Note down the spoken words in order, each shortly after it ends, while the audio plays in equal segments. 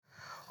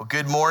Well,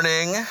 good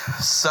morning,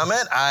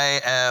 Summit.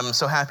 I am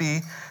so happy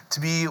to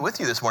be with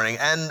you this morning.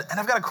 And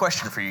I've got a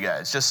question for you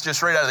guys.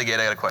 Just right out of the gate,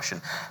 I got a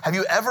question. Have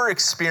you ever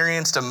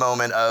experienced a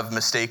moment of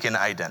mistaken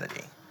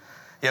identity?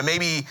 You know,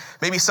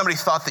 maybe somebody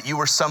thought that you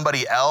were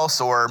somebody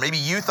else, or maybe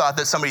you thought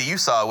that somebody you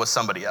saw was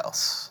somebody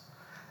else.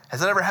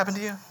 Has that ever happened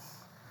to you?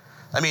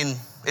 I mean,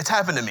 it's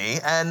happened to me,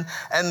 and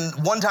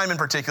one time in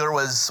particular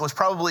was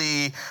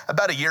probably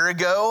about a year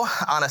ago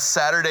on a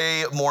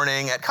Saturday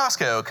morning at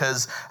Costco,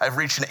 because I've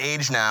reached an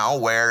age now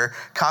where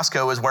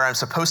Costco is where I'm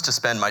supposed to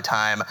spend my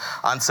time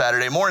on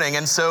Saturday morning,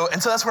 and so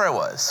that's where I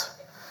was.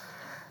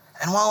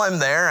 And while I'm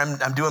there,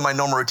 I'm doing my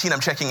normal routine. I'm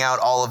checking out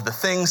all of the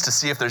things to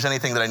see if there's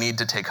anything that I need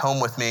to take home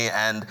with me,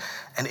 and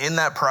in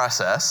that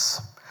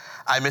process,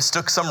 I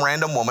mistook some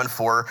random woman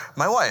for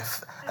my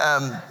wife.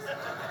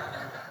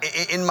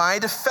 In my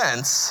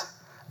defense,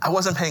 I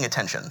wasn't paying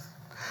attention.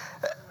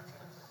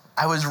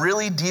 I was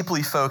really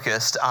deeply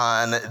focused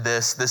on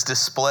this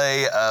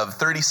display of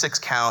 36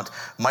 count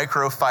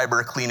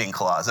microfiber cleaning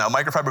cloths. Now,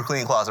 microfiber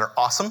cleaning cloths are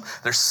awesome.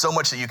 There's so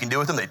much that you can do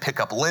with them. They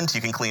pick up lint,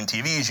 you can clean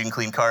TVs, you can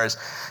clean cars.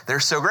 They're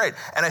so great.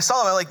 And I saw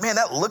them, I'm like, man,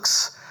 that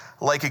looks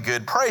like a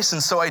good price.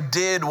 And so I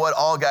did what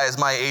all guys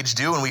my age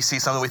do when we see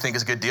something we think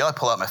is a good deal. I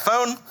pull out my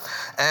phone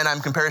and I'm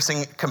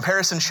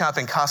comparison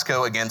shopping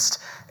Costco against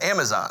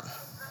Amazon.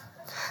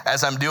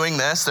 As I'm doing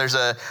this,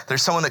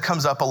 there's someone that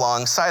comes up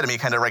alongside of me,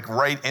 kind of like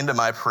right into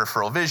my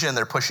peripheral vision.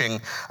 They're pushing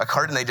a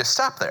cart and they just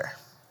stop there.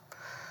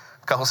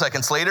 A couple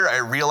seconds later, I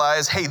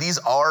realize, hey, these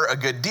are a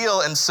good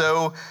deal. And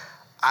so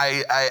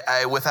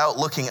I without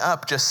looking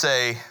up, just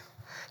say,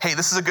 hey,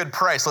 this is a good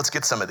price. Let's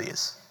get some of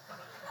these.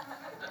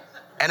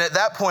 And at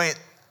that point,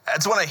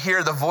 that's when I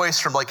hear the voice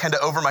from like kind of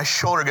over my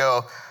shoulder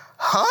go,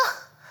 huh?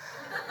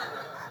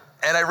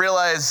 And I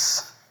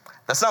realize,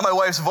 that's not my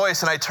wife's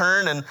voice, and I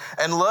turn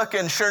and look,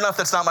 and sure enough,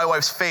 that's not my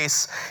wife's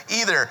face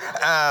either.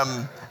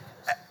 And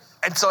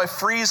so I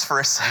freeze for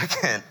a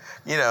second,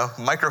 you know,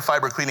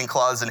 microfiber cleaning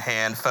cloths in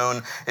hand,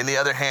 phone in the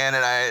other hand,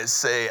 and I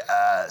say,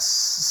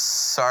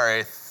 sorry,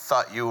 I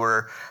thought you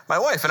were my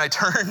wife, and I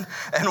turn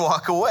and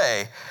walk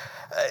away.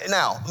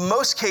 Now,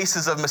 most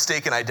cases of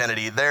mistaken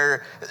identity,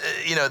 they're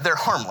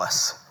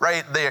harmless,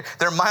 right?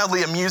 They're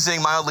mildly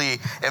amusing, mildly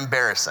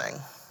embarrassing.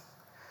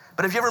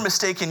 But have you ever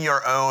mistaken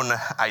your own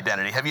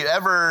identity? Have you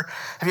ever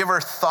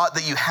thought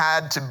that you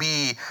had to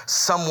be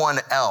someone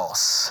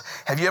else?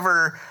 Have you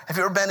ever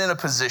been in a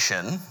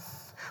position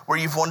where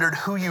you've wondered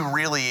who you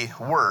really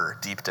were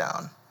deep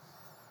down?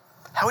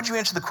 How would you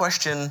answer the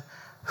question,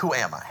 who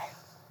am I?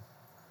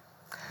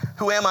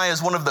 Who am I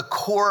is one of the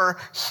core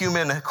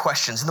human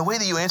questions. And the way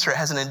that you answer it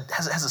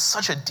has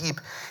such a deep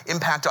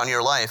impact on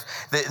your life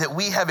that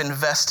we have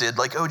invested,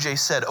 like OJ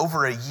said,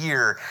 over a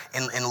year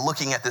in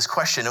looking at this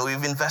question. And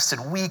we've invested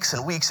weeks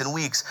and weeks and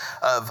weeks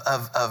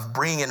of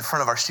bringing it in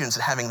front of our students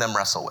and having them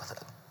wrestle with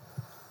it.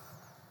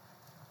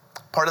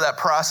 Part of that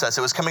process,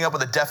 it was coming up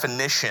with a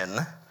definition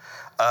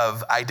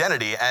of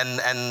identity.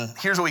 And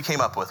here's what we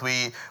came up with.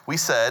 We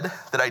said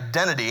that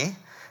identity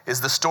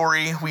is the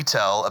story we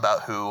tell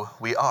about who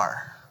we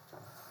are.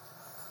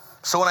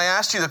 So when I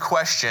asked you the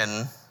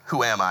question,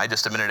 who am I,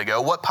 just a minute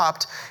ago, what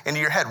popped into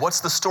your head? What's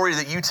the story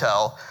that you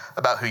tell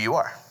about who you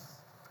are?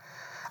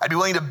 I'd be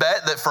willing to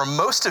bet that for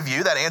most of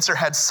you, that answer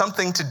had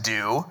something to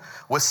do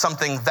with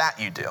something that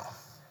you do.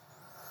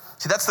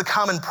 See, that's the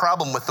common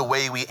problem with the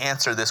way we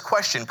answer this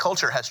question.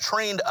 Culture has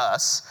trained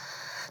us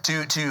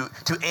to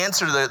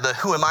answer the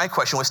who am I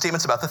question with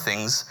statements about the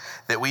things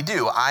that we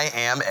do. I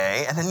am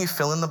a, and then you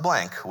fill in the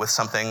blank with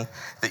something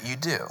that you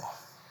do.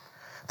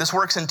 This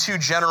works in two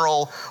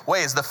general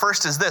ways. The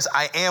first is this: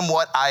 I am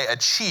what I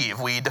achieve.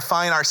 We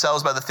define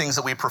ourselves by the things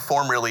that we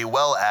perform really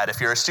well at.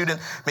 If you're a student,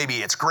 maybe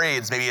it's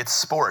grades, maybe it's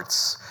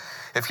sports.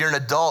 If you're an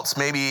adult, it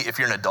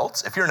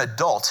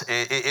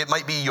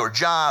might be your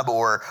job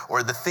or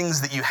the things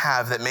that you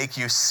have that make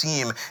you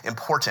seem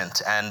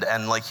important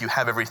and like you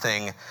have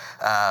everything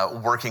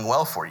working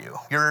well for you.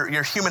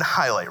 Your human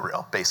highlight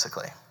reel,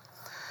 basically.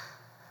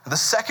 The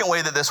second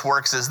way that this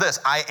works is this: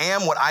 I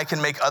am what I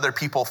can make other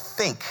people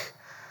think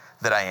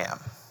that I am.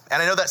 And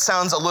I know that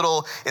sounds a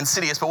little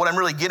insidious, but what I'm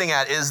really getting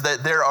at is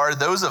that there are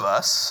those of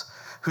us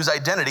whose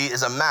identity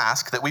is a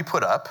mask that we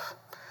put up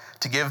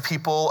to give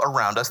people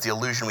around us the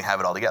illusion we have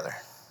it all together.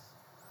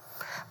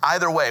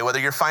 Either way, whether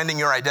you're finding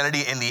your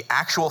identity in the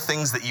actual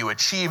things that you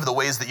achieve, the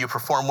ways that you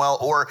perform well,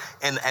 or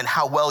in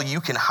how well you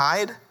can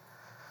hide,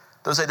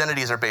 those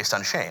identities are based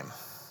on shame.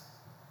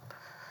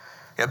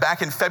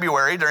 Back in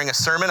February, during a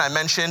sermon, I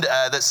mentioned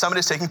that Summit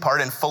is taking part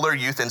in Fuller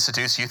Youth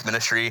Institute's Youth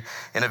Ministry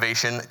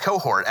Innovation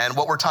Cohort. And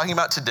what we're talking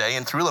about today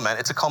and through Lament,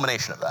 it's a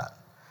culmination of that.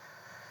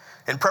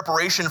 In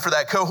preparation for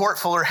that cohort,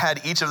 Fuller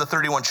had each of the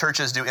 31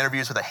 churches do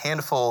interviews with a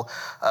handful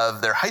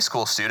of their high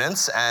school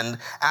students and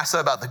ask them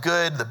about the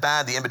good, the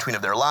bad, the in-between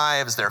of their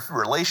lives, their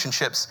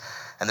relationships,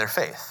 and their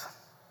faith.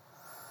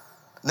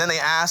 Then they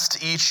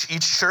asked each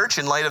church,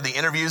 in light of the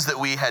interviews that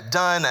we had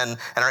done and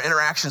our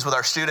interactions with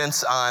our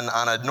students on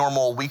a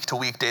normal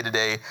week-to-week,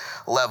 day-to-day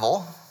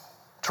level,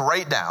 to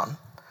write down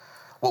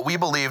what we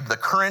believed the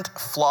current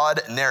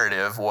flawed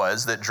narrative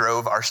was that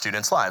drove our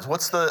students' lives.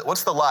 What's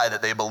the lie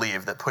that they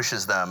believe that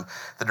pushes them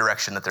the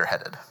direction that they're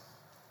headed?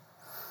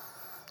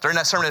 During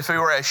that sermon in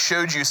February, I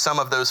showed you some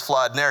of those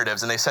flawed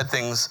narratives, and they said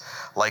things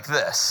like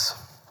this.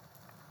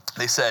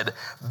 They said,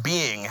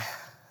 being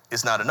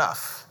is not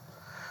enough.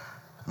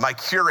 My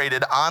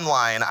curated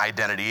online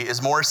identity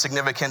is more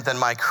significant than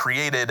my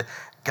created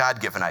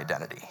God-given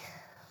identity.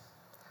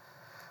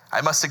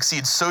 I must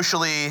succeed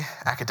socially,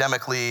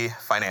 academically,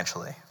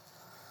 financially.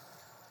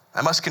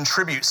 I must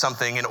contribute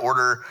something in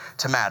order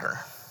to matter.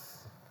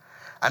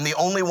 I'm the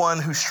only one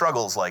who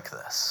struggles like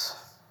this.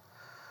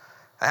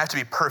 I have to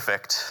be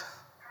perfect,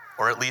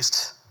 or at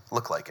least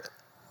look like it.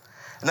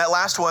 And that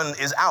last one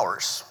is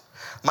ours.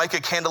 Micah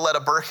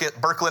Candeletta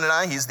Berklin and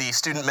I, he's the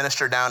student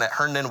minister down at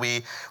Herndon.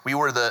 We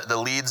were the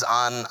leads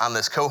on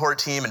this cohort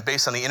team, and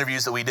based on the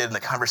interviews that we did and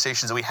the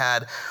conversations that we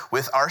had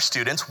with our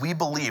students, we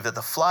believe that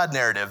the flawed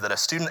narrative that a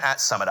student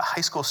at Summit, a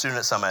high school student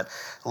at Summit,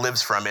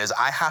 lives from is,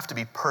 I have to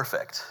be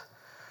perfect,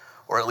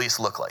 or at least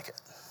look like it.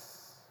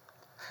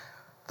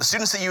 The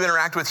students that you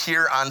interact with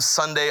here on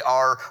Sunday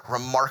are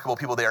remarkable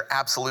people. They are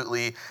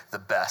absolutely the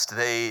best.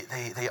 They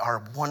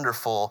are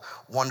wonderful,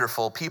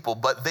 wonderful people,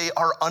 but they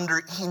are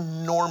under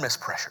enormous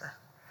pressure.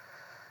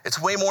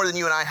 It's way more than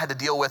you and I had to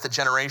deal with a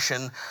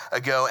generation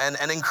ago,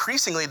 and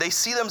increasingly they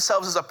see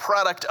themselves as a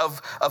product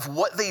of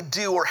what they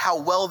do or how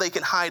well they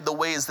can hide the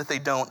ways that they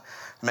don't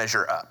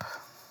measure up.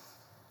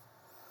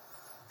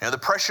 You know, the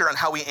pressure on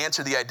how we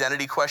answer the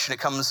identity question, it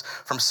comes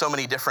from so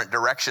many different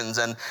directions.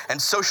 And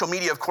social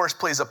media, of course,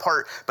 plays a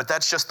part, but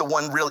that's just the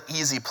one real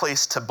easy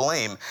place to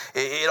blame.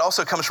 It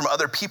also comes from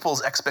other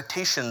people's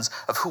expectations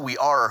of who we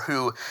are or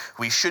who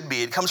we should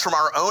be. It comes from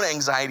our own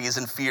anxieties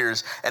and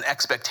fears and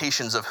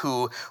expectations of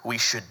who we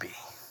should be.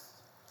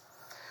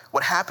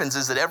 What happens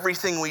is that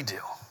everything we do,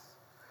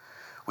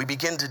 we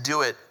begin to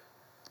do it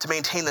to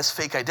maintain this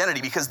fake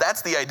identity, because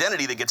that's the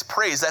identity that gets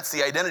praised. That's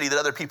the identity that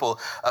other people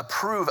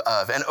approve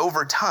of. And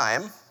over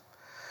time,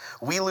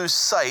 we lose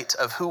sight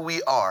of who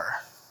we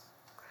are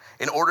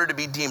in order to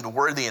be deemed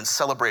worthy and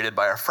celebrated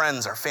by our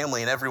friends, our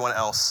family, and everyone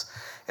else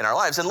in our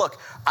lives. And look,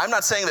 I'm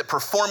not saying that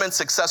performance,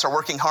 success, or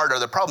working hard are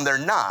the problem. They're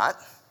not.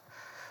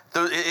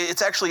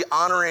 It's actually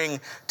honoring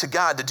to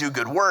God to do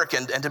good work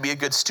and to be a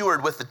good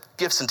steward with the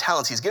gifts and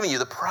talents he's given you.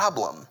 The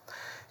problem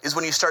is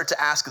when you start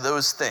to ask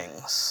those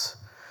things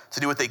to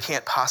do what they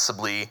can't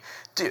possibly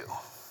do.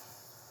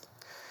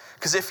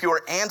 Because if your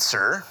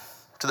answer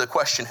to the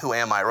question, who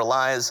am I,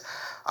 relies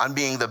on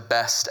being the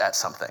best at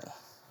something,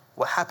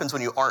 what happens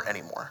when you aren't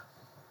anymore?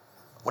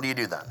 What do you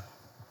do then?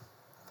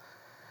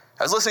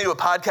 I was listening to a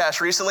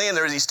podcast recently, and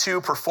there were these two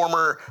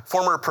former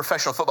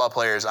professional football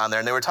players on there,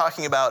 and they were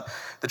talking about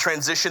the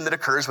transition that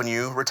occurs when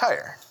you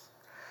retire.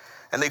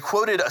 And they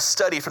quoted a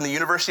study from the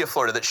University of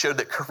Florida that showed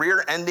that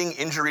career-ending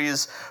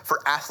injuries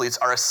for athletes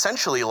are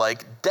essentially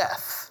like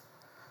death.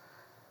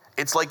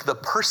 It's like the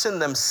person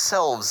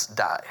themselves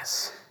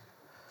dies,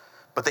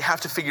 but they have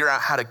to figure out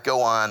how to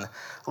go on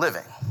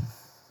living.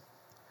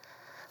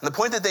 And the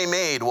point that they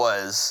made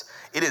was,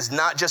 it is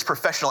not just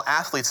professional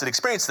athletes that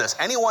experience this.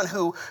 Anyone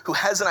who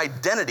has an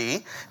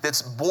identity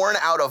that's born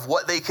out of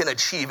what they can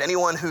achieve,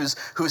 anyone whose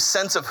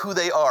sense of who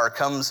they are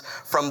comes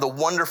from the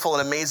wonderful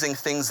and amazing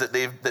things that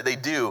they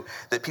do,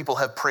 that people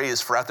have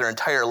praised throughout their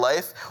entire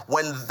life,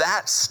 when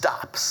that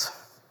stops,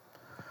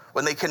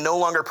 when they can no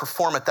longer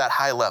perform at that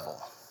high level,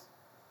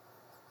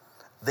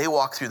 they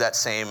walk through that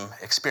same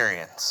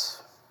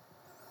experience.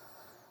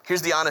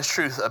 Here's the honest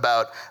truth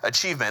about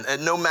achievement.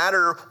 And no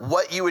matter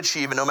what you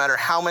achieve and no matter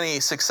how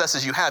many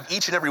successes you have,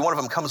 each and every one of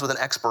them comes with an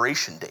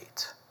expiration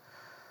date.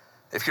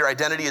 If your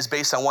identity is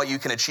based on what you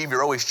can achieve,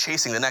 you're always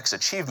chasing the next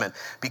achievement,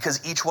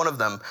 because each one of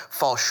them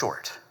falls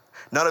short.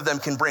 None of them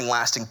can bring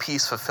lasting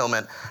peace,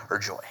 fulfillment, or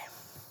joy.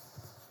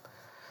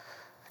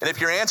 And if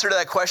your answer to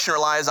that question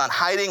relies on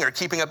hiding or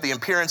keeping up the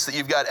appearance that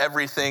you've got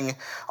everything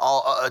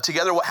all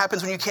together, what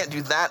happens when you can't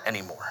do that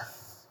anymore?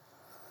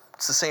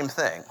 It's the same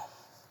thing.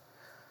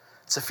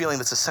 It's a feeling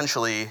that's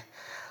essentially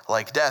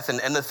like death.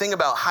 And the thing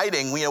about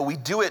hiding, we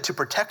do it to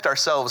protect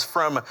ourselves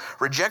from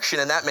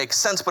rejection, and that makes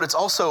sense, but it's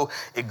also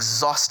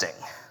exhausting.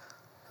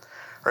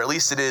 Or at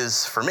least it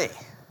is for me.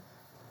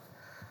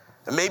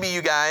 And maybe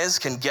you guys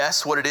can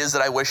guess what it is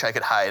that I wish I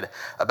could hide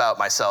about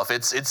myself.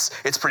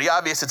 It's pretty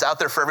obvious. It's out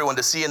there for everyone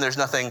to see, and there's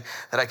nothing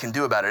that I can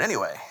do about it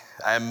anyway.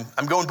 I'm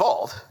going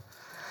bald.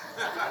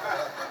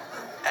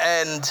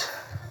 And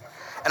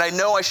I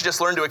know I should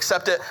just learn to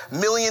accept it.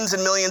 Millions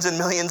and millions and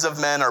millions of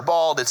men are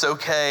bald. It's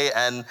okay,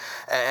 and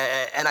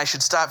I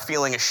should stop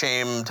feeling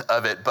ashamed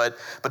of it. But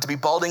to be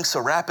balding so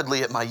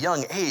rapidly at my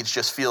young age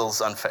just feels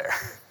unfair.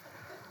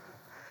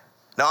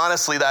 Now,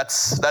 honestly,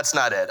 that's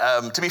not it.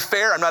 To be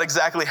fair, I'm not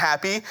exactly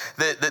happy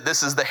that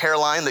this is the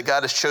hairline that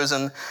God has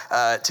chosen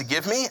to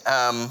give me.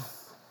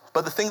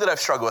 But the thing that I've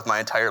struggled with my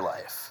entire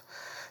life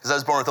is I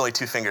was born with only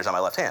 2 fingers on my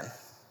left hand.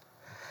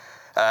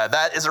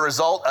 That is a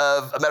result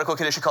of a medical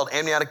condition called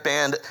amniotic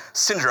band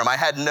syndrome. I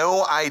had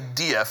no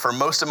idea for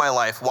most of my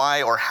life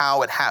why or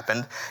how it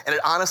happened, and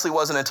it honestly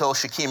wasn't until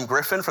Shaquem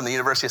Griffin from the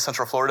University of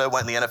Central Florida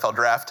went in the NFL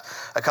draft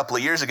a couple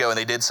of years ago and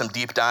they did some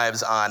deep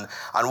dives on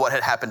what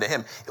had happened to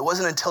him. It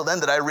wasn't until then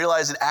that I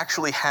realized it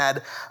actually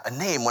had a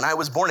name. When I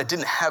was born, it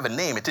didn't have a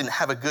name. It didn't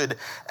have a good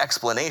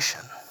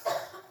explanation.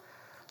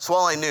 So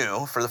all I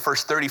knew for the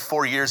first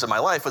 34 years of my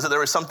life was that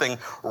there was something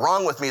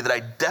wrong with me that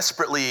I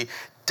desperately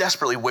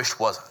wished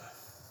wasn't.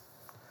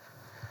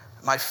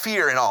 My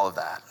fear in all of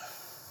that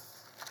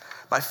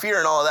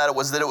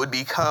was that it would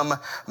become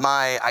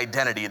my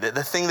identity, that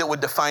the thing that would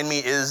define me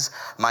is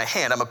my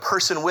hand. I'm a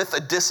person with a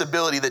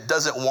disability that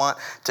doesn't want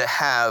to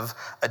have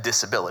a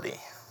disability.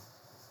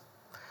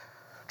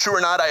 True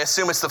or not, I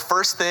assume it's the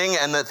first thing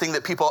and the thing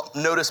that people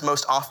notice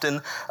most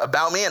often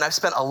about me, and I've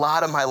spent a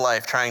lot of my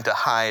life trying to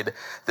hide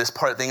this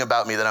thing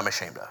about me that I'm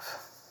ashamed of.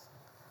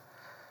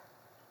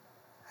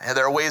 And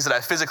there are ways that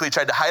I physically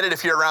tried to hide it.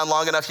 If you're around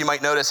long enough, you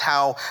might notice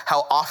how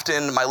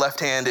often my left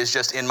hand is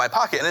just in my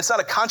pocket. And it's not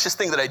a conscious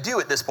thing that I do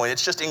at this point.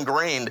 It's just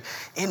ingrained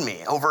in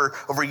me over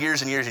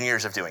years and years and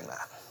years of doing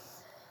that.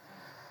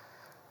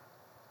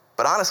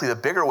 But honestly, the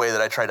bigger way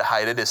that I try to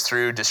hide it is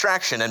through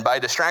distraction. And by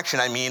distraction,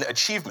 I mean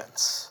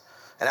achievements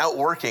and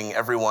outworking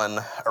everyone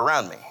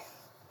around me.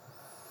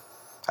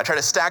 I try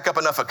to stack up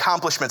enough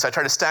accomplishments, I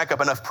try to stack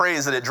up enough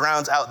praise that it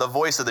drowns out the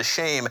voice of the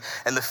shame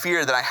and the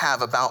fear that I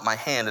have about my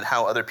hand and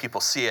how other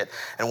people see it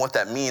and what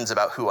that means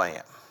about who I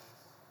am.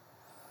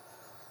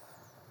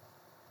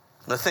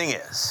 The thing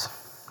is,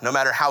 no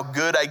matter how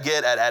good I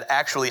get at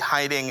actually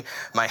hiding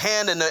my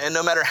hand and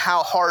no matter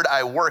how hard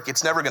I work,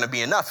 it's never going to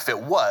be enough. If it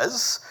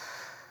was,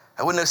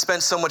 I wouldn't have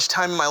spent so much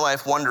time in my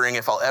life wondering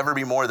if I'll ever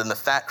be more than the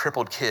fat,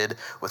 crippled kid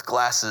with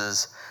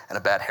glasses and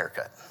a bad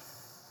haircut.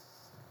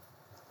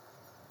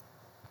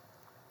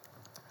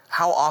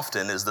 How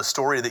often is the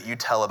story that you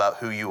tell about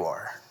who you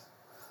are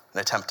an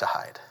attempt to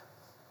hide?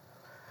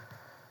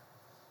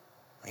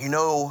 You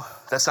know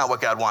that's not what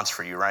God wants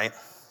for you, right?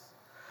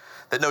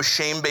 That no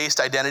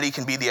shame-based identity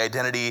can be the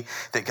identity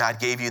that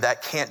God gave you.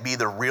 That can't be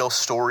the real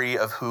story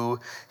of who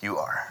you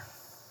are.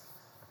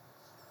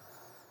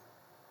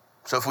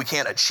 So if we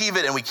can't achieve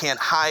it and we can't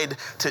hide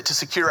to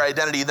secure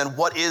identity, then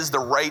what is the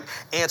right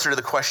answer to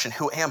the question,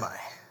 who am I?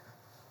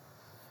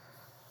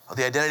 Well,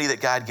 the identity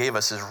that God gave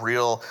us is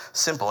real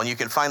simple, and you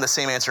can find the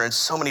same answer in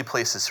so many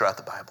places throughout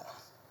the Bible.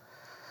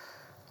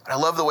 But I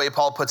love the way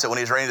Paul puts it when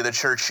he's writing to the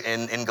church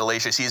in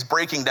Galatia. He's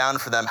breaking down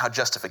for them how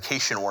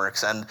justification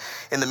works, and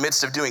in the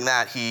midst of doing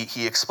that,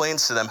 he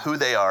explains to them who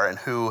they are and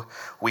who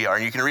we are.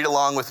 And you can read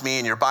along with me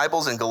in your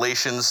Bibles in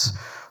Galatians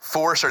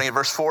 4, starting at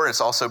verse 4. It's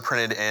also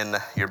printed in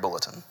your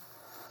bulletin.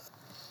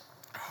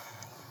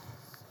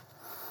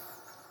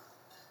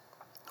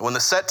 When the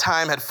set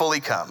time had fully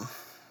come,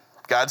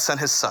 God sent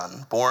his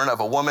son, born of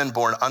a woman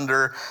born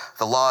under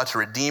the law, to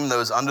redeem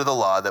those under the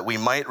law, that we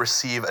might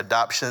receive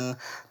adoption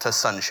to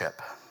sonship.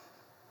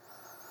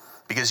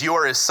 Because you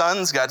are his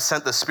sons, God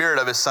sent the Spirit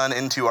of his Son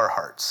into our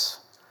hearts,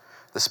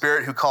 the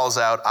Spirit who calls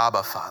out,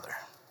 Abba, Father.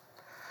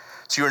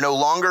 So you are no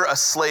longer a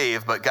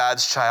slave, but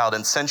God's child,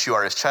 and since you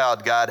are his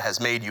child, God has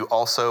made you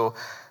also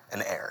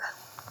an heir.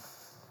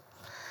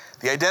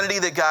 The identity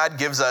that God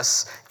gives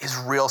us is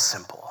real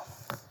simple.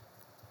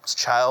 It's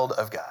child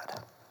of God.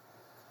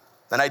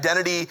 An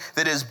identity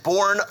that is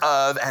born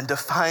of and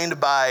defined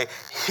by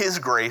his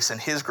grace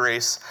and his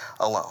grace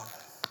alone.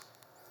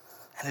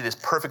 And it is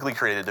perfectly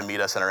created to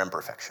meet us in our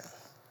imperfection.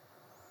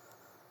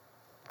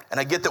 And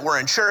I get that we're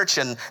in church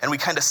and we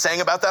kind of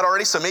sang about that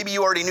already, so maybe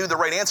you already knew the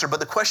right answer, but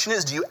the question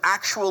is, do you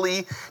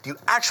actually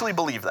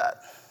believe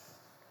that?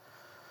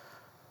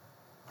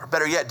 Or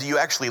better yet, do you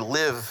actually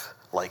live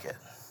like it?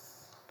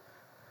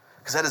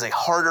 Because that is a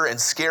harder and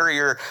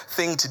scarier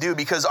thing to do,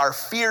 because our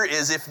fear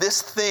is if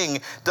this thing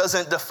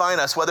doesn't define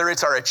us, whether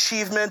it's our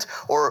achievement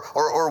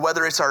or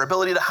whether it's our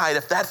ability to hide,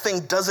 if that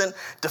thing doesn't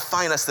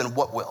define us, then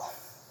what will?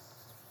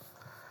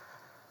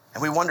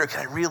 And we wonder, can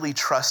I really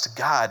trust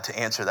God to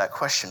answer that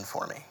question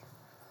for me?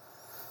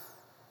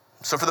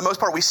 So for the most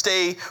part, we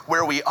stay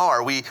where we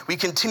are. We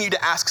continue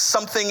to ask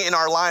something in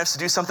our lives to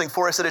do something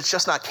for us that it's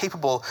just not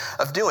capable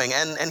of doing.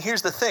 And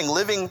here's the thing,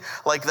 living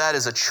like that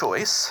is a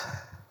choice.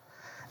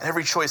 And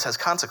every choice has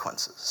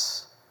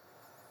consequences.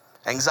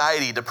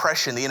 Anxiety,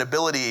 depression, the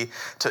inability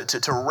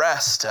to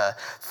rest,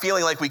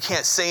 feeling like we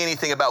can't say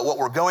anything about what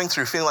we're going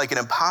through, feeling like an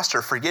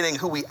imposter, forgetting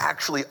who we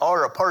actually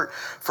are apart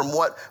from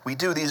what we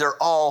do. These are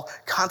all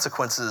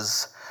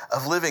consequences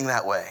of living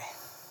that way.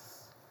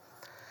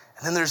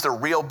 And then there's the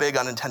real big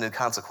unintended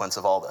consequence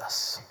of all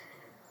this.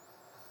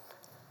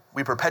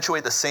 We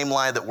perpetuate the same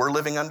lie that we're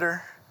living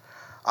under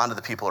onto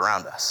the people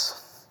around us.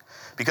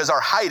 Because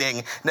our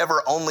hiding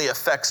never only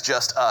affects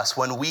just us.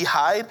 When we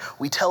hide,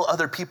 we tell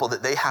other people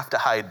that they have to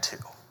hide too.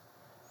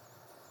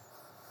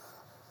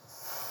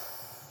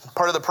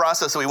 Part of the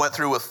process that we went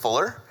through with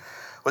Fuller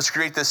was to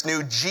create this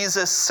new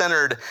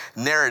Jesus-centered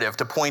narrative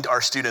to point our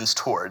students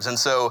towards. And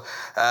so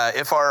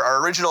if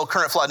our original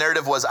current flawed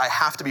narrative was, I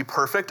have to be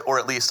perfect, or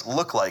at least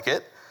look like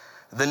it,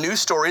 The new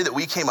story that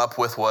we came up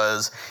with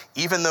was,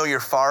 even though you're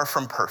far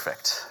from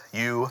perfect,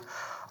 you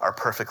are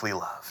perfectly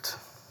loved.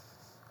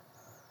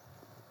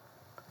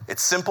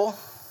 It's simple,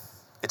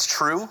 it's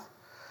true,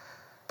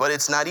 but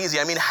it's not easy.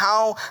 I mean,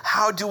 how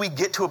do we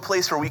get to a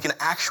place where we can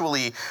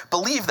actually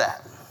believe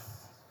that?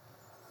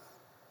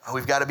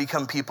 We've got to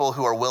become people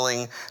who are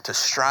willing to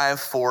strive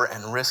for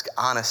and risk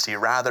honesty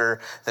rather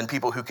than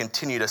people who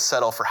continue to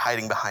settle for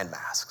hiding behind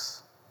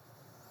masks.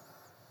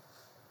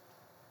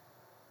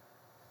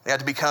 We have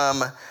to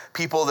become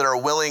people that are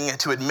willing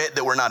to admit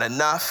that we're not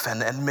enough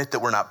and admit that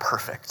we're not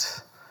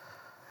perfect.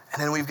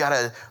 And then we've got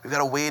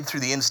to wade through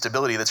the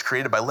instability that's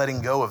created by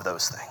letting go of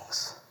those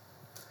things.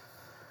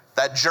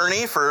 That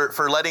journey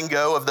for letting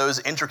go of those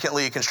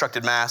intricately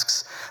constructed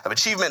masks of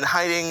achievement and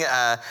hiding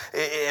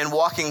and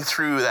walking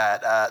through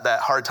that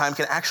hard time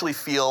can actually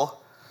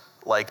feel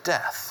like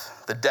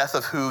death. The death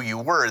of who you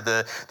were,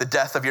 the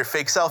death of your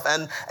fake self,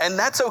 and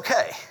that's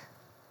okay.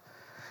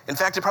 In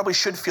fact, it probably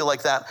should feel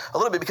like that a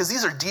little bit because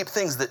these are deep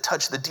things that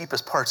touch the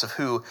deepest parts of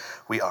who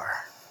we are.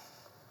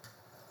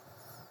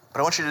 But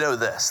I want you to know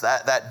this,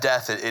 that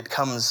death, it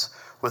comes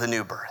with a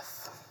new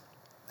birth.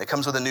 It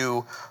comes with a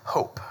new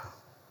hope.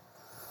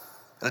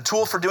 And a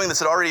tool for doing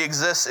this, it already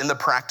exists in the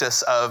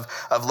practice of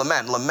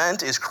lament.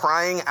 Lament is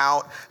crying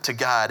out to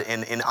God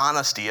in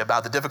honesty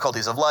about the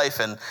difficulties of life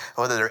and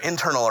whether they're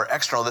internal or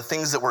external, the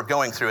things that we're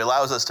going through. It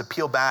allows us to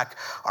peel back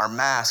our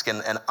mask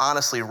and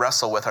honestly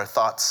wrestle with our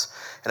thoughts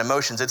and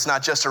emotions. It's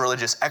not just a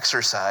religious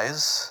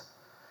exercise.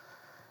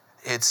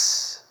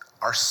 It's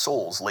our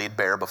souls laid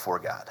bare before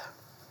God.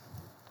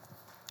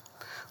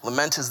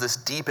 Lament is this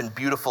deep and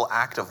beautiful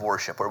act of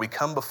worship where we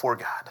come before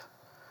God,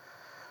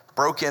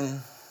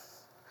 broken,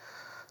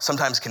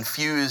 sometimes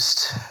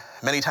confused,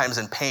 many times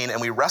in pain,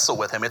 and we wrestle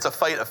with him. It's a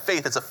fight of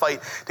faith. It's a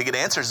fight to get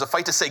answers. It's a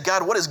fight to say,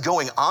 God, what is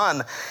going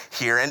on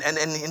here? And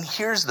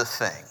here's the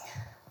thing.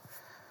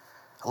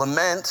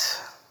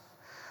 Lament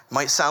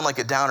might sound like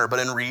a downer, but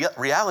in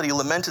reality,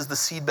 lament is the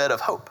seedbed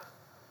of hope.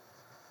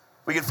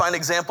 We can find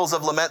examples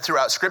of lament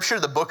throughout Scripture.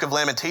 The book of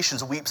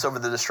Lamentations weeps over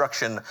the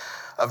destruction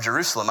of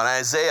Jerusalem. In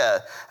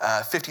Isaiah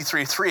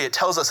 53:3, it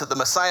tells us that the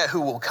Messiah who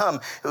will come,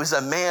 it was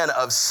a man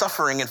of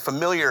suffering and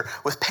familiar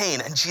with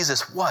pain, and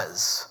Jesus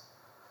was.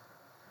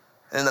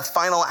 And in the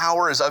final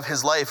hours of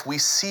his life, we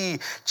see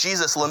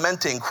Jesus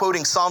lamenting,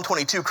 quoting Psalm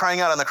 22,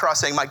 crying out on the cross,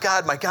 saying, my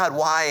God,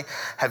 why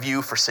have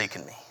you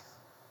forsaken me?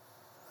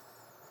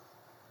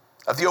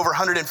 Of the over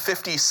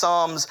 150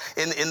 Psalms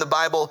in the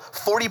Bible,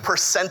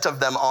 40% of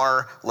them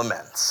are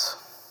laments.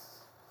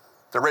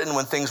 They're written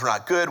when things were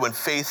not good, when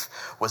faith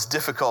was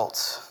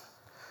difficult,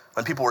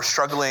 when people were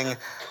struggling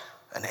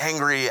and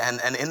angry, and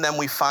in them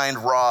we find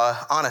raw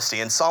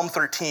honesty. And Psalm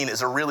 13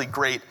 is a really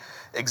great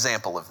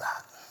example of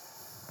that.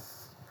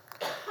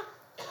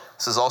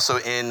 This is also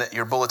in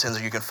your bulletins,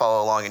 or you can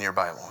follow along in your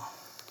Bible.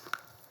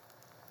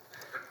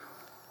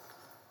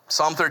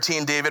 Psalm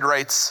 13, David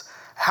writes,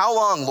 how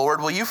long,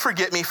 Lord, will you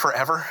forget me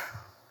forever?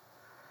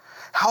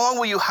 How long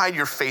will you hide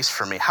your face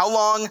from me? How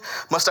long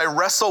must I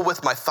wrestle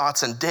with my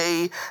thoughts and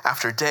day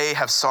after day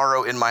have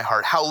sorrow in my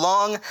heart? How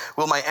long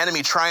will my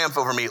enemy triumph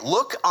over me?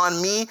 Look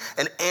on me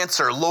and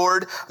answer,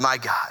 Lord, my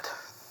God.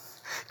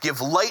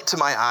 Give light to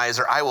my eyes,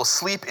 or I will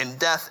sleep in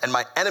death, and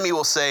my enemy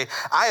will say,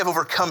 I have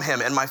overcome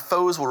him, and my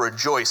foes will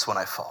rejoice when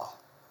I fall.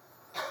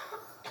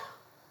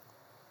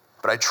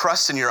 But I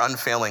trust in your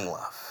unfailing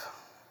love.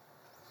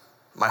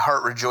 My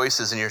heart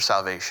rejoices in your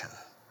salvation.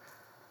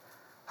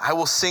 I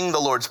will sing the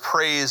Lord's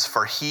praise,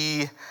 for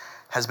he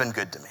has been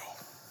good to me.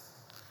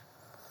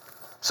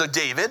 So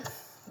David,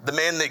 the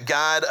man that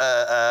God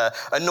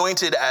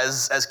anointed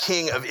as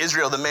king of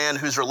Israel, the man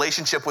whose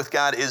relationship with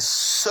God is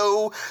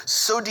so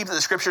deep that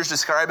the scriptures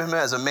describe him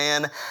as a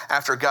man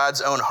after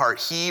God's own heart.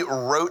 He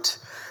wrote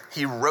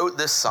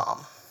this psalm.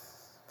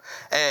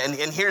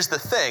 And here's the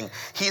thing.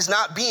 He's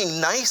not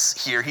being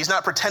nice here. He's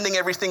not pretending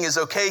everything is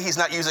okay. He's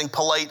not using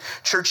polite,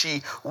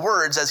 churchy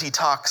words as he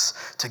talks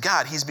to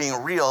God. He's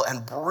being real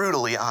and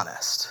brutally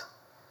honest.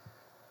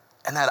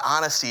 And that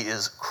honesty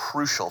is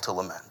crucial to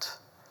lament.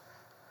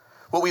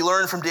 What we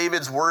learn from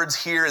David's words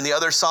here in the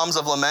other Psalms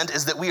of Lament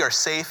is that we are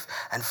safe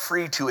and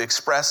free to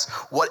express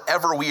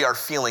whatever we are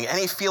feeling.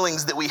 Any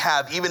feelings that we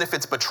have, even if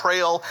it's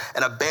betrayal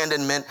and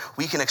abandonment,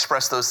 we can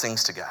express those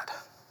things to God.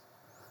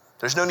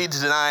 There's no need to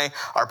deny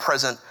our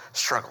present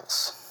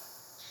struggles.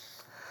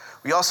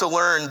 We also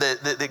learn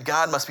that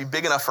God must be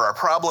big enough for our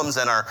problems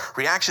and our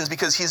reactions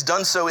because he's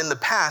done so in the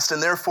past,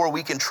 and therefore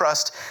we can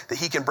trust that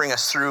he can bring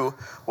us through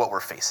what we're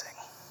facing.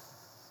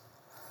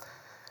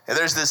 And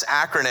there's this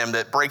acronym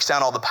that breaks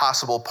down all the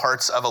possible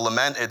parts of a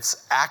lament.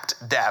 It's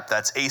ACT-DAP.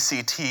 That's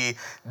ACTDAP.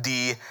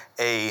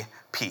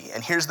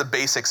 And here's the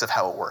basics of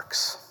how it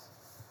works.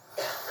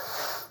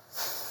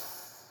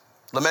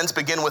 Laments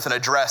begin with an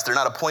address. They're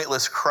not a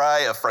pointless cry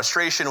of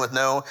frustration with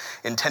no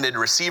intended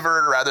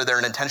receiver. Rather, they're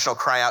an intentional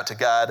cry out to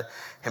God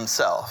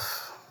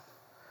himself.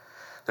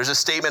 There's a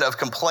statement of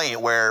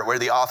complaint where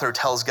the author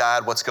tells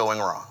God what's going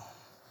wrong.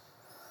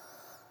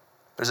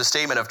 There's a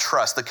statement of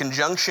trust. The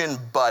conjunction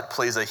but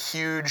plays a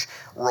huge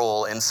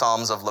role in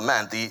Psalms of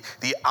Lament.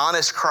 The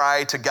honest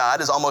cry to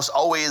God is almost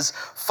always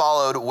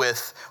followed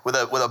with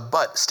a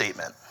but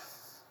statement.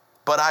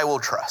 But I will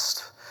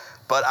trust,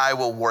 but I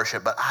will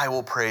worship, but I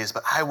will praise,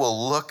 but I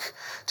will look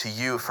to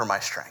you for my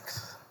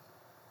strength.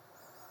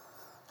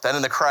 Then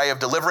in the cry of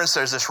deliverance,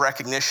 there's this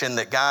recognition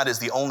that God is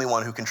the only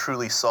one who can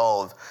truly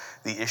solve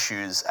the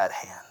issues at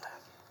hand.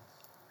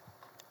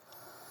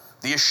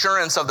 The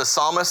assurance of the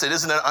psalmist, it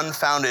isn't an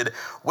unfounded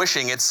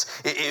wishing.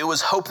 It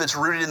was hope that's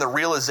rooted in the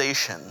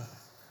realization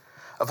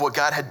of what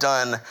God had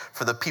done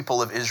for the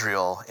people of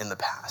Israel in the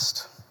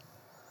past.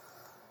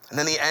 And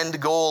then the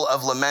end goal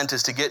of lament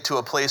is to get to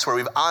a place where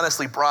we've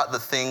honestly brought the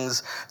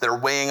things that are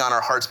weighing on our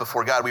hearts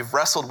before God. We've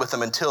wrestled with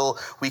them until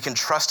we can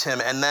trust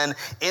him. And then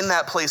in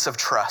that place of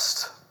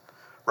trust,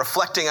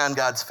 reflecting on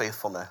God's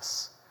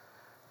faithfulness,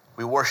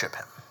 we worship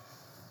him.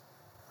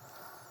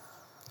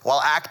 While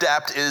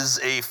ACT-APT is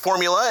a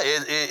formula,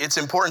 it's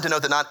important to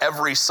note that not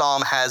every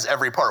psalm has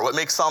every part. What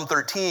makes Psalm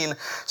 13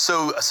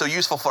 so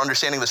useful for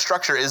understanding the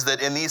structure is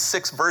that in these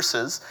 6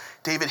 verses,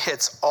 David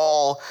hits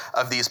all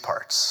of these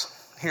parts.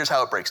 Here's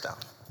how it breaks down.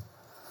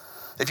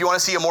 If you want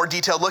to see a more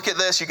detailed look at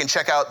this, you can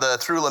check out the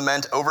Through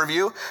Lament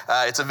overview.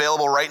 It's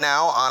available right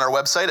now on our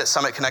website at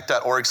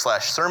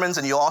summitconnect.org/sermons,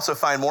 and you'll also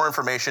find more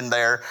information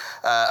there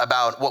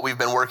about what we've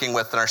been working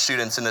with in our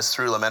students in this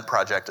Through Lament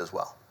project as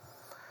well.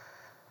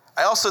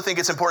 I also think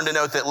it's important to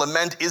note that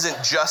lament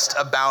isn't just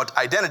about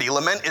identity.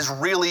 Lament is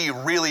really,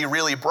 really,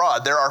 really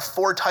broad. There are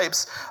 4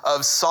 types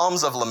of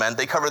psalms of lament.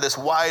 They cover this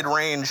wide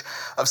range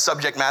of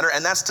subject matter,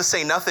 and that's to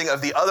say nothing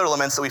of the other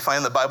laments that we find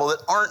in the Bible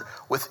that aren't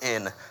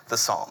within the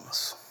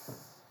Psalms.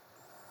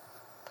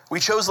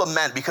 We chose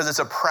lament because it's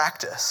a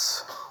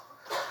practice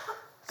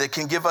that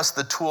can give us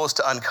the tools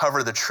to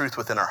uncover the truth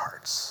within our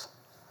hearts.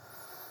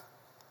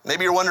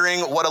 Maybe you're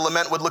wondering what a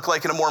lament would look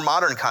like in a more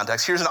modern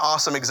context. Here's an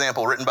awesome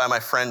example written by my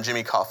friend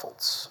Jimmy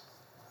Koffoltz.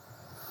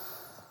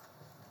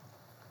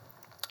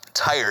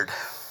 Tired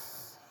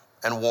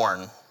and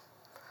worn,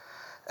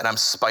 and I'm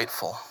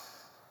spiteful,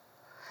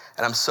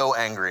 and I'm so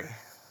angry,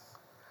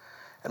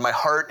 and my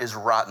heart is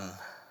rotten,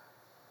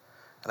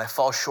 and I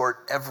fall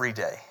short every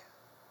day.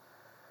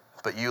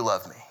 But you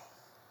love me.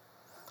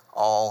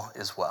 All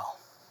is well.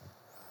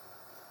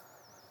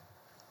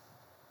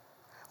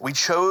 We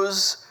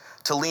chose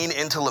to lean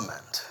into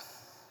lament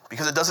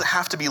because it doesn't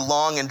have to be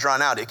long and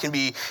drawn out. It can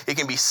be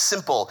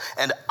simple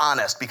and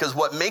honest, because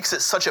what makes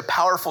it such a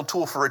powerful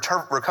tool for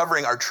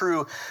recovering our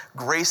true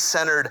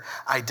grace-centered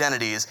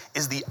identities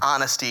is the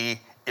honesty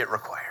it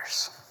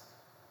requires.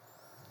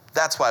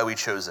 That's why we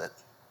chose it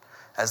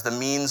as the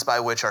means by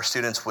which our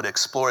students would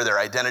explore their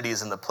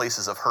identities in the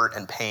places of hurt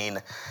and pain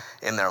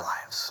in their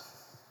lives.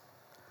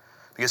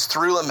 Because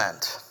through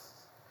lament,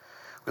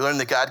 we learn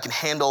that God can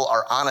handle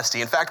our honesty.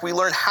 In fact, we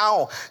learn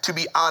how to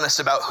be honest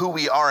about who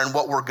we are and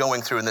what we're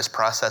going through in this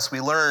process.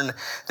 We learn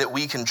that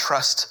we can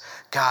trust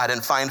God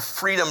and find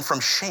freedom from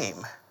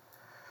shame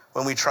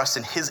when we trust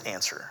in his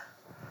answer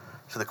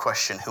to the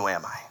question, who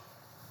am I?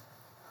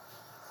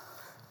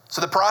 So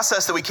the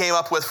process that we came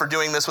up with for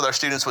doing this with our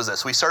students was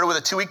this. We started with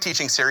a 2-week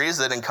teaching series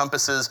that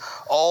encompasses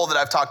all that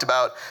I've talked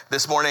about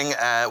this morning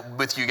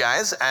with you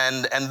guys.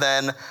 And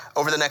then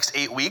over the next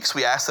 8 weeks,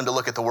 we asked them to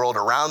look at the world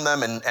around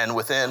them and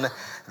within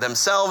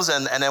themselves.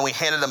 And then we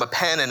handed them a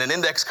pen and an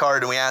index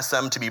card, and we asked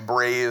them to be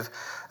brave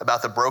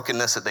about the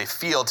brokenness that they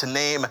feel, to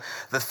name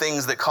the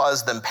things that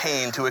cause them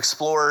pain, to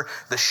explore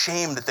the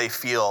shame that they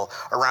feel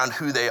around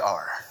who they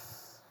are.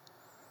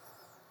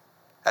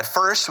 At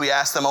first, we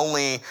asked them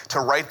only to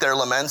write their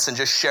laments and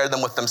just share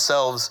them with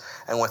themselves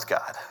and with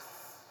God.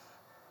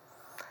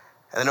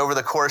 And then over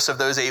the course of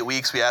those 8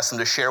 weeks, we asked them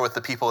to share with the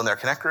people in their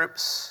Connect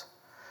groups,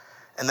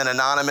 and then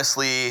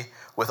anonymously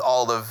with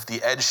all of the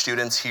Edge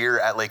students here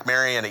at Lake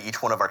Mary and at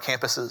each one of our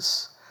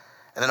campuses,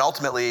 and then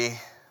ultimately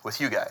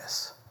with you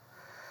guys.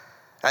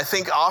 And I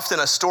think often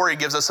a story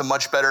gives us a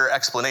much better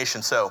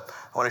explanation, so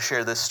I want to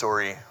share this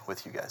story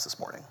with you guys this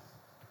morning.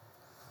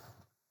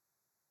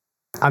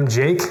 I'm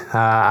Jake.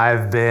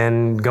 I've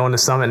been going to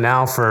Summit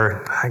now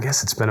for, I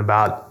guess it's been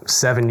about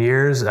 7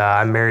 years.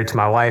 I'm married to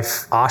my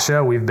wife,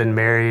 Asha. We've been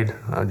married,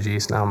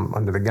 now I'm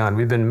under the gun.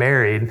 We've been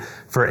married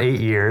for 8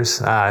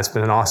 years. It's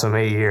been an awesome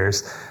 8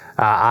 years.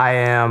 I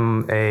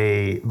am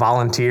a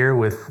volunteer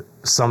with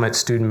Summit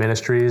Student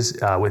Ministries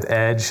with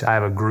Edge. I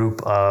have a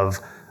group of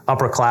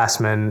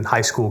upperclassmen,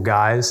 high school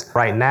guys.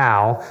 Right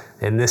now,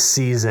 in this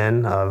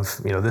season of,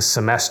 this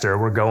semester,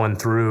 we're going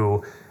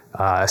through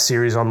a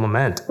series on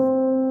lament.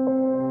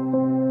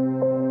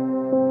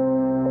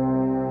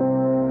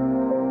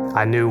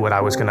 I knew what I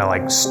was going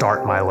to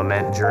start my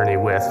lament journey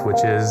with,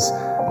 which is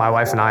my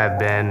wife and I have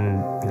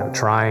been,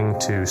 trying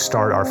to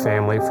start our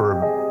family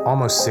for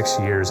almost 6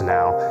 years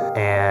now,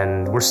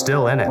 and we're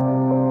still in it.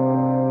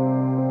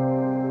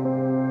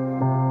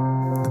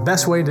 The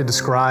best way to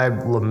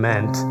describe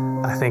lament,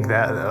 I think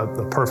that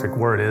the perfect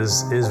word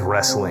is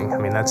wrestling. I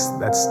mean, that's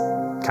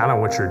kind of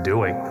what you're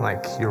doing.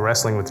 Like, you're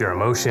wrestling with your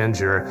emotions,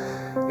 you're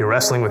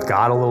wrestling with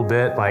God a little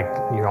bit, like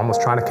you're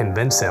almost trying to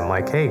convince him,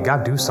 like, hey,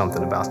 God, do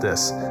something about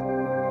this.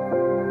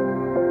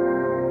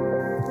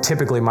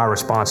 Typically my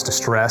response to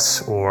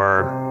stress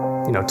or,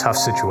 tough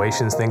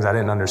situations, things I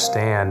didn't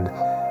understand,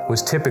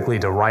 was typically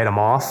to write them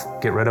off,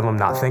 get rid of them,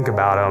 not think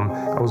about them.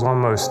 I was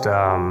almost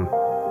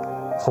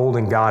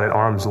holding God at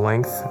arm's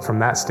length from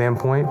that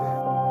standpoint.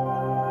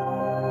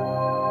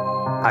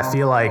 I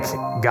feel like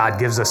God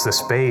gives us the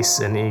space,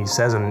 and he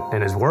says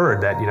in his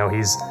word that,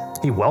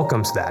 he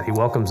welcomes that. He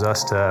welcomes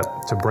us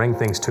to bring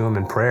things to him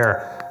in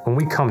prayer. When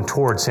we come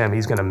towards him,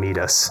 he's going to meet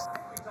us.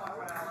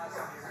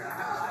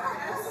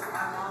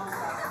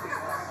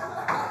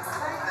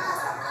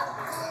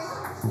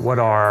 What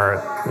are,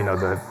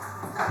 the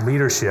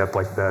leadership,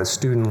 like the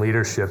student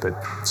leadership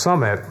at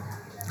Summit,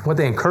 what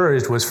they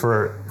encouraged was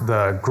for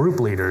the group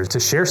leaders to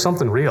share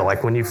something real.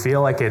 Like, when you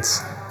feel like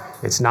it's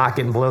not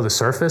getting below the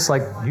surface,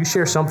 like, you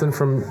share something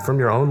from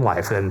your own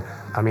life. And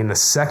I mean, the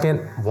second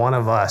one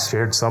of us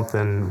shared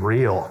something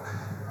real,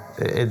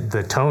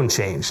 the tone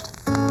changed.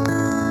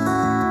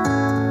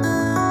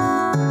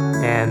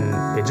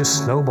 And it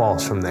just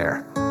snowballs from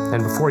there.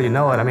 And before you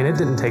know it, I mean, it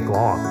didn't take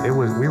long.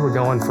 We were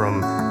going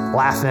from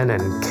laughing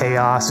and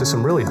chaos to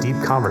some really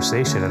deep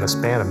conversation in a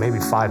span of maybe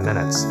 5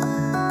 minutes.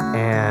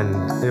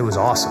 And it was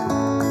awesome.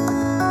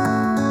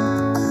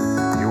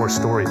 Your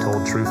story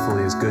told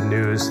truthfully is good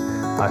news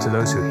to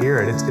those who hear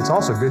it. It's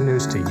also good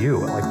news to you.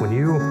 Like, when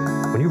you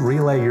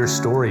relay your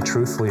story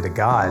truthfully to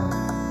God,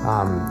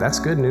 that's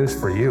good news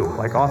for you.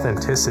 Like,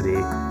 authenticity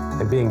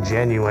and being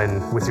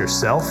genuine with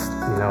yourself,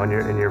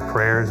 in your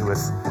prayers with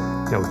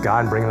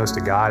God, and bringing those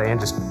to God, and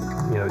just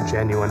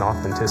genuine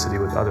authenticity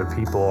with other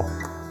people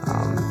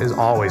is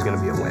always going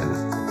to be a win.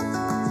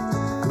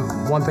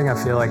 One thing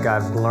I feel like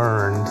I've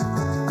learned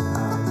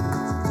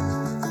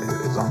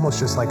is almost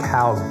just like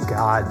how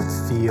God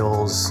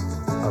feels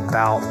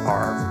about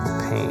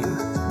our pain.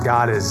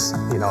 God is,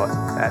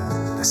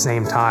 at the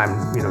same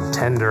time,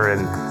 tender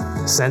and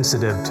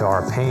sensitive to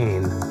our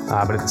pain,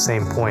 but at the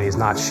same point, he's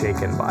not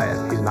shaken by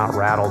it. He's not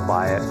rattled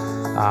by it.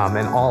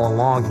 And all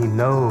along, he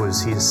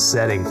knows he's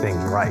setting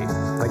things right.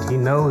 Like, he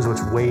knows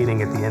what's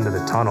waiting at the end of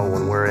the tunnel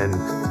when we're in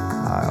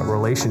a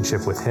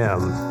relationship with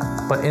him.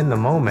 But in the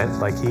moment,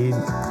 like,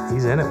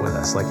 he's in it with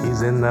us. Like,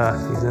 he's in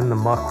the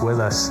muck with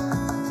us.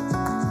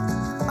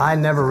 I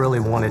never really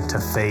wanted to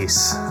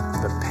face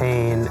the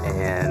pain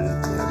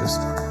and just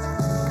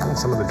kind of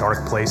some of the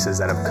dark places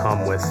that have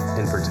come with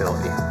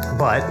infertility.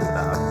 But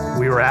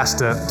we were asked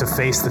to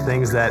face the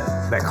things that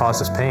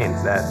caused us pain,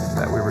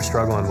 that we were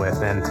struggling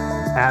with. And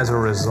as a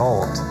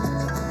result,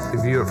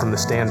 we view it from the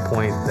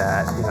standpoint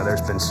that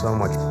there's been so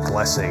much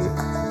blessing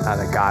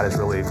that God has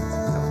really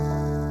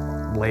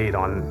laid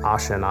on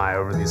Asha and I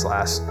over these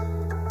last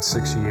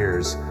 6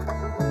 years.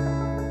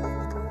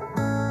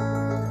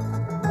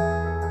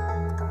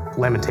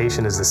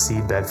 Lamentation is the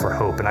seedbed for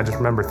hope, and I just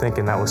remember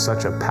thinking that was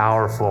such a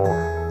powerful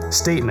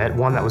statement,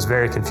 one that was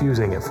very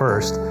confusing at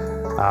first,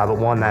 but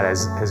one that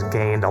has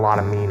gained a lot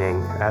of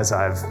meaning as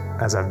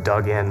I've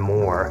dug in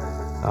more.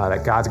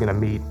 That God's going to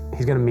meet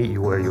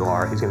you where you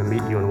are. He's going to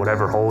meet you in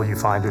whatever hole you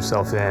find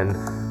yourself in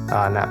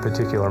that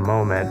particular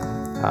moment,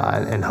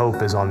 and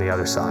hope is on the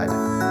other side.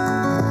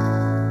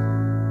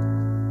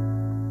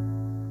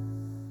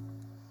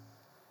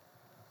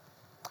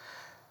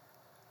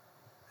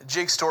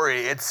 Jake's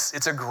story,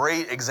 it's a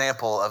great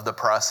example of the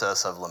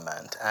process of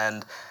lament,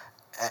 and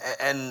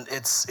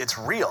it's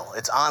real,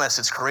 it's honest,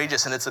 it's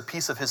courageous, and it's a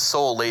piece of his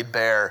soul laid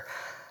bare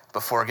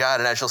before God.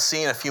 And as you'll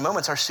see in a few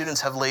moments, our students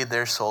have laid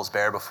their souls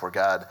bare before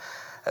God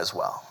as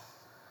well.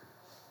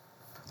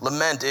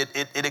 Lament,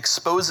 it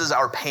exposes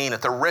our pain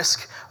at the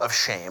risk of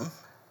shame,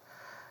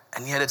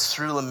 and yet it's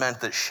through lament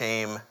that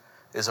shame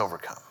is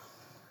overcome.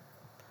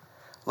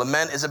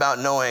 Lament is about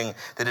knowing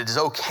that it is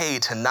okay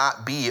to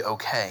not be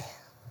okay.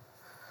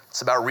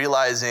 It's about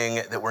realizing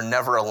that we're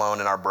never alone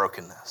in our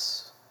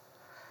brokenness.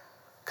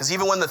 Because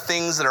even when the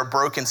things that are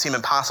broken seem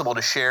impossible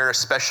to share,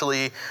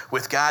 especially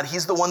with God,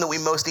 he's the one that we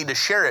most need to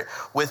share it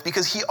with,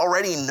 because he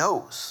already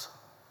knows.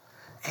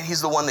 And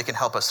he's the one that can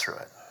help us through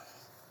it.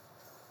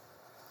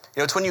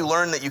 It's when you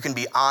learn that you can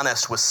be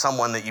honest with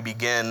someone that you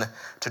begin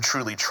to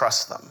truly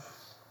trust them.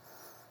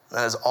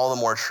 That is all the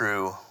more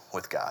true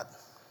with God.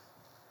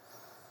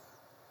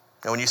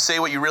 And when you say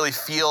what you really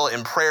feel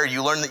in prayer,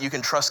 you learn that you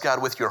can trust God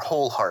with your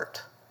whole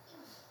heart.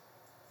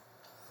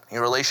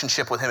 Your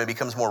relationship with him, it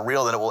becomes more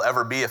real than it will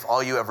ever be if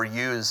all you ever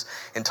use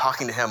in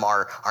talking to him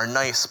are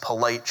nice,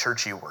 polite,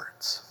 churchy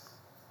words.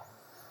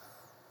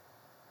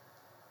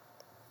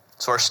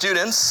 So our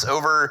students,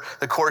 over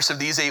the course of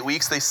these 8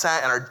 weeks, they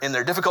sat in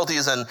their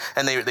difficulties and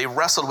they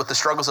wrestled with the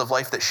struggles of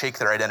life that shake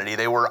their identity.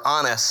 They were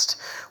honest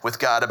with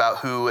God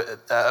about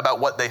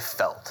what they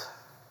felt.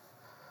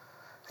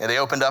 And they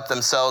opened up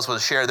themselves to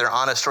share their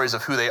honest stories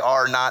of who they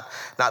are, not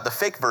the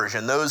fake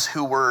version. Those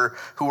who were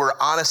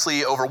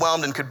honestly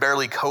overwhelmed and could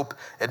barely cope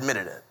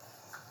admitted it.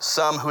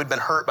 Some who had been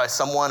hurt by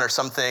someone or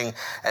something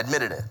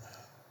admitted it.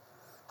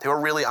 They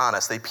were really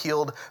honest. They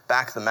peeled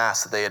back the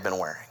mask that they had been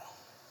wearing.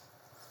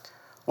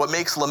 What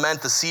makes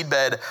lament the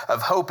seedbed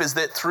of hope is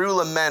that through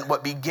lament,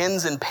 what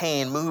begins in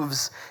pain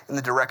moves in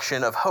the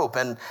direction of hope.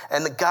 And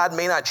God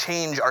may not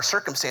change our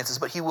circumstances,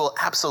 but he will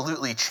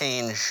absolutely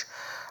change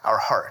our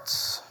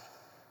hearts.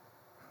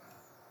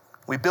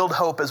 We build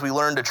hope as we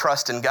learn to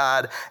trust in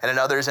God and in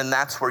others, and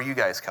that's where you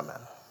guys come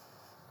in.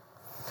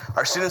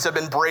 Our students have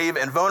been brave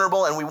and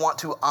vulnerable, and we want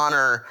to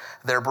honor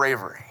their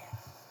bravery.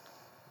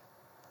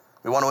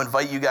 We want to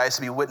invite you guys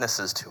to be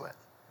witnesses to it.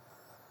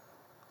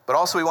 But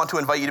also we want to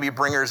invite you to be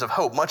bringers of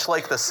hope. Much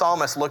like the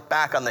psalmist looked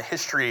back on the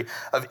history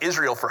of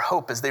Israel for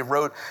hope as they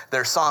wrote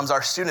their psalms,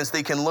 our students,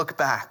 they can look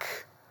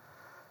back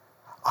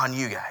on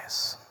you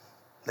guys.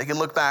 They can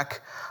look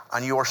back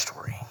on your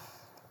story.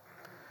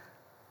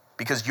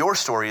 Because your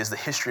story is the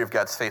history of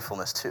God's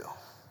faithfulness too.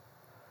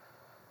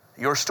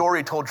 Your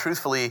story told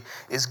truthfully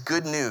is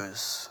good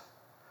news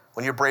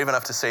when you're brave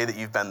enough to say that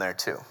you've been there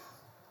too.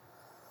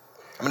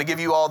 I'm going to give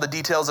you all the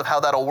details of how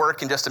that'll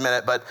work in just a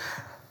minute, but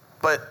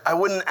I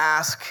wouldn't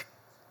ask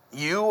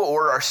you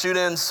or our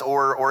students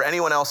or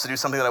anyone else to do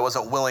something that I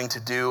wasn't willing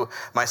to do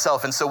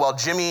myself. And so while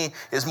Jimmy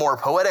is more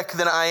poetic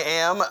than I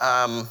am,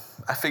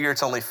 I figure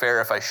it's only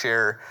fair if I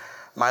share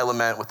my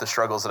lament with the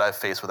struggles that I've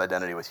faced with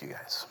identity with you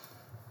guys.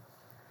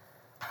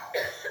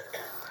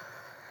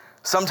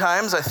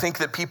 Sometimes I think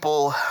that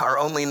people are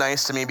only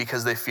nice to me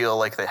because they feel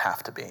like they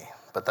have to be,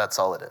 but that's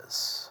all it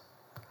is.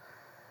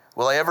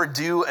 Will I ever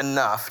do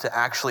enough to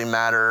actually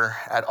matter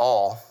at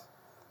all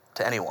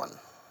to anyone?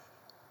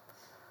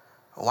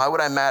 Why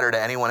would I matter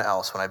to anyone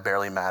else when I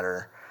barely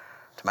matter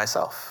to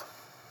myself?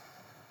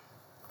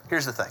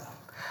 Here's the thing.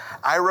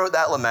 I wrote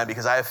that lament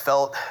because I have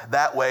felt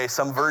that way,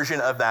 some version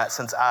of that,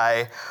 since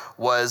I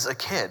was a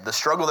kid. The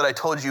struggle that I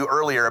told you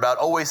earlier about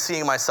always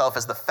seeing myself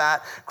as the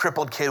fat,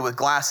 crippled kid with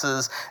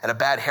glasses and a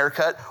bad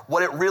haircut,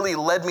 what it really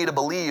led me to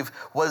believe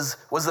was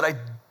that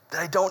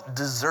I don't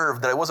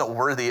deserve, that I wasn't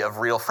worthy of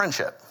real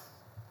friendship.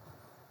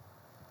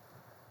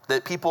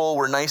 That people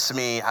were nice to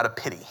me out of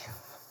pity.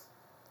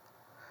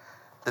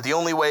 That the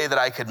only way that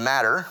I could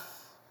matter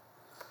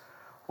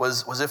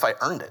was if I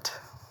earned it.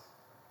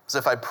 Was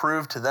if I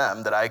proved to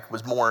them that I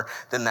was more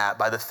than that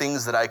by the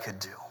things that I could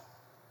do.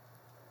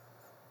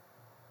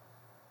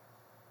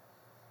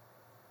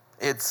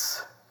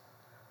 It's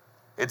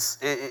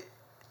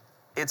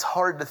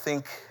hard to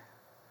think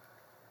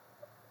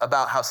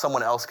about how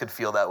someone else could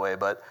feel that way,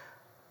 but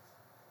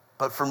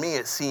for me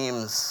it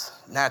seems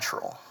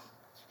natural.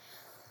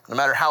 No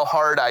matter how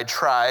hard I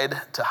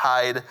tried to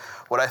hide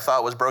what I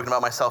thought was broken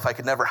about myself, I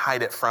could never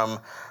hide it from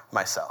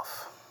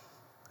myself.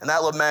 And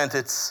that lament,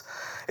 it's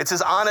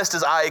as honest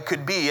as I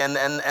could be, and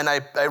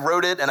I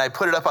wrote it and I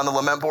put it up on the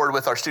lament board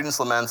with our students'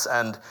 laments,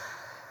 and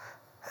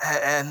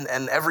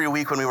every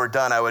week when we were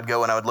done, I would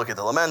go and I would look at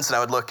the laments and I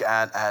would look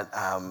at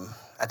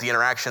the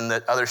interaction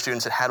that other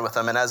students had with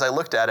them. And as I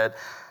looked at it,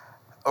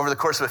 over the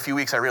course of a few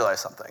weeks, I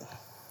realized something.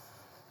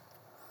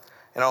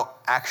 I don't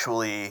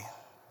actually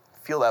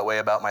feel that way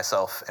about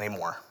myself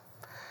anymore.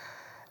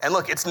 And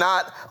look, it's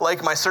not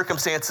like my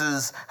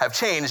circumstances have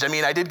changed. I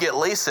mean, I did get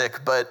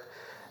LASIK, but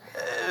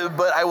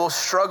I will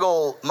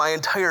struggle my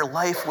entire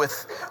life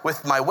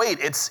with my weight.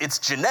 It's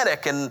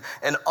genetic and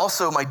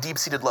also my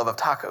deep-seated love of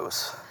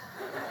tacos.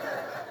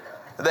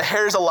 The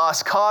hair's a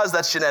lost cause.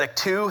 That's genetic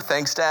too.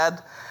 Thanks,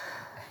 Dad.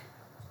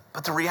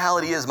 But the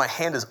reality is my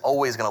hand is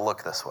always going to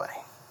look this way.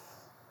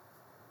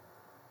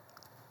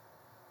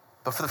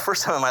 But for the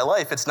first time in my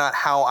life, it's not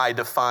how I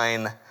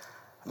define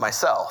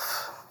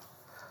myself.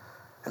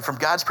 And from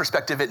God's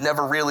perspective, it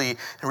never really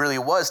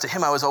was. To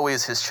him, I was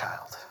always his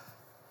child.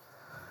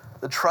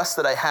 The trust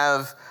that I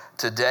have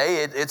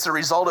today, it's a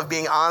result of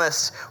being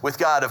honest with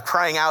God, of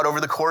crying out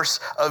over the course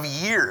of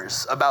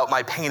years about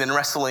my pain and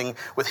wrestling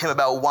with him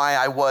about why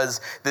I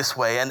was this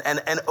way.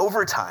 And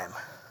over time,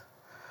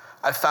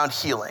 I've found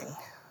healing.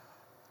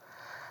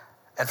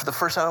 And for the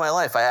first time in my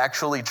life, I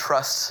actually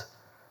trust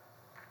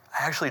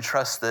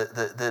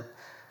that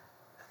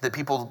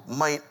people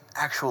might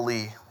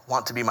actually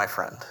want to be my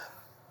friend,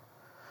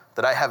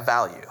 that I have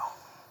value.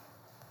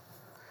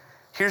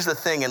 Here's the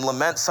thing, in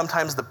lament,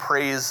 sometimes the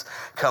praise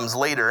comes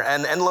later,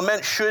 and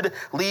lament should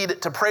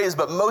lead to praise,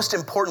 but most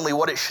importantly,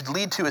 what it should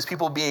lead to is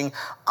people being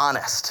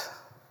honest.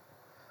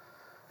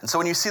 And so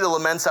when you see the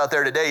laments out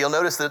there today, you'll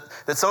notice that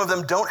some of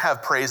them don't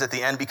have praise at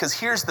the end, because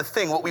here's the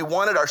thing, what we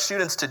wanted our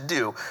students to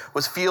do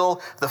was feel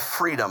the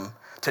freedom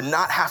to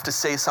not have to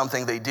say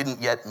something they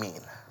didn't yet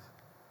mean.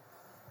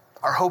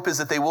 Our hope is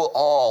that they will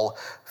all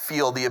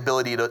feel the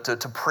ability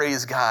to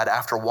praise God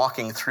after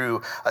walking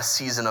through a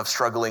season of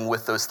struggling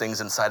with those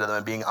things inside of them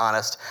and being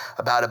honest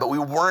about it. But we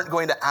weren't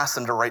going to ask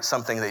them to write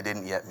something they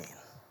didn't yet mean.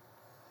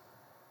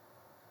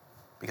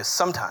 Because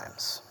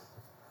sometimes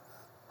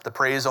the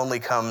praise only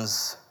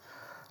comes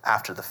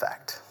after the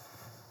fact.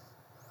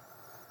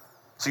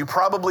 So you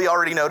probably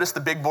already noticed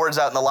the big boards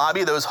out in the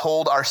lobby. Those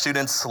hold our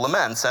students'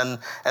 laments, and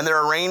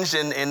they're arranged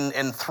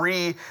in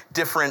three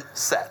different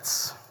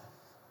sets.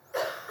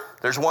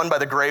 There's one by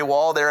the gray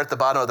wall there at the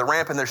bottom of the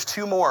ramp, and there's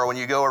two more when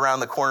you go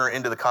around the corner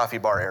into the coffee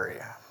bar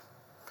area.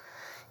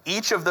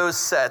 Each of those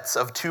sets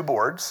of two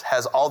boards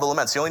has all the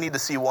laments. You only need to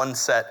see one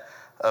set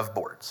of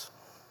boards.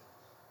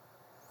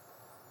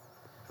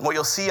 And what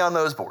you'll see on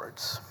those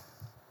boards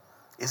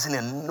is an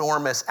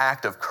enormous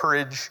act of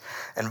courage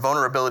and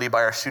vulnerability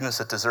by our students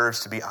that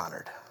deserves to be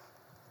honored.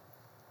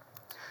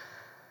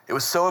 It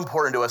was so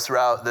important to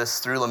us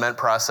through Lament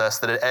process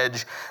that at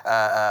Edge,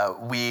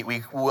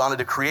 we wanted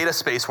to create a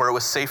space where it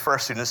was safe for our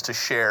students to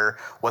share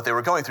what they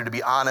were going through, to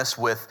be honest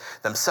with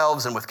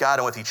themselves and with God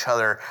and with each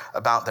other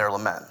about their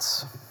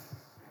laments.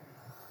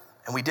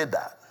 And we did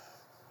that.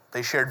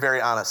 They shared very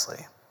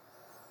honestly.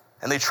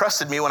 And they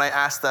trusted me when I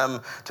asked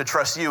them to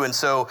trust you, and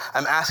so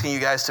I'm asking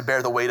you guys to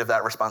bear the weight of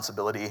that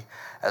responsibility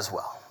as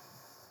well.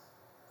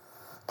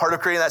 Part of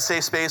creating that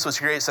safe space was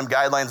to create some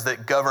guidelines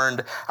that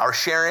governed our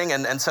sharing,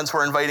 and since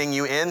we're inviting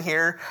you in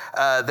here,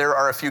 there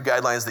are a few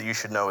guidelines that you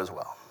should know as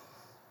well.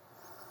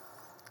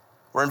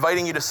 We're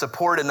inviting you to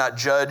support and not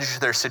judge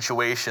their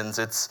situations.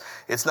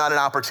 It's not an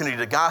opportunity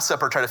to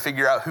gossip or try to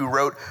figure out who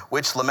wrote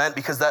which lament,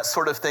 because that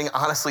sort of thing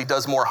honestly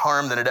does more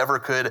harm than it ever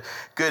could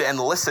good. And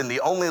listen,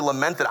 the only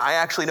lament that I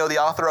actually know the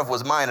author of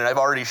was mine, and I've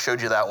already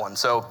showed you that one,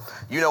 so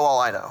you know all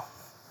I know.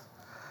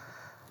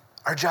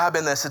 Our job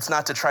in this, it's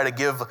not to try to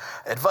give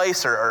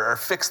advice or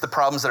fix the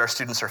problems that our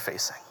students are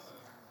facing.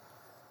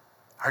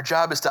 Our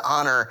job is to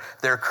honor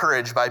their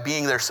courage by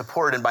being their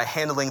support and by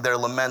handling their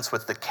laments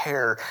with the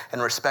care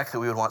and respect that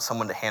we would want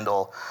someone to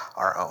handle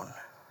our own.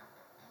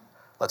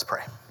 Let's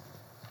pray.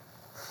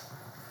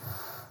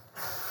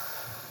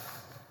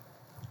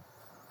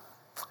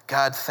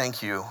 God,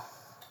 thank you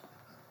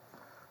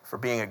for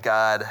being a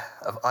God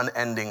of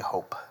unending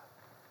hope,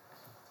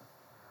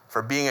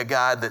 for being a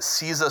God that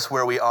sees us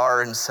where we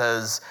are and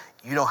says,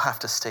 you don't have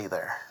to stay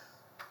there.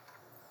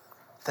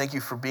 Thank you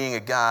for being a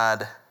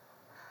God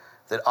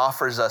that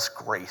offers us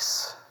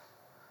grace,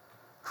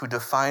 who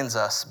defines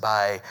us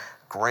by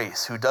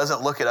grace, who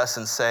doesn't look at us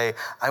and say,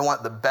 I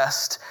want the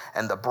best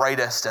and the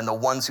brightest and the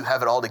ones who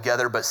have it all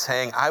together, but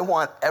saying, I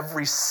want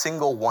every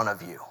single one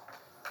of you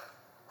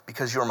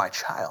because you're my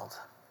child.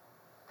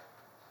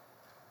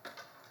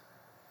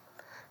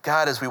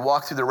 God, as we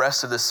walk through the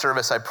rest of this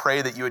service, I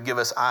pray that you would give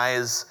us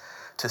eyes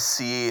to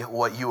see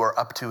what you are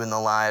up to in the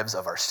lives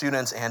of our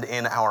students and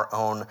in our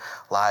own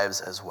lives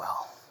as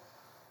well.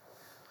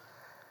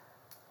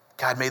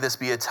 God, may this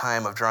be a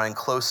time of drawing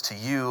close to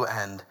you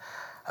and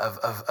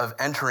of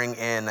entering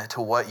in to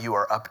what you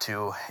are up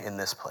to in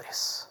this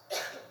place.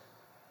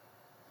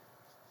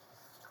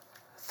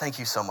 Thank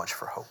you so much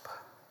for hope.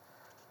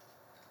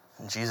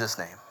 In Jesus'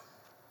 name,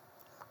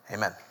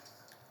 amen.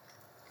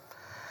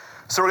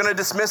 So we're going to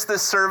dismiss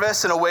this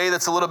service in a way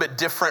that's a little bit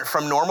different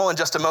from normal. In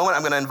just a moment,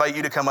 I'm going to invite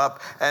you to come up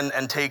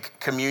and take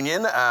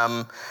communion.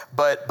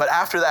 But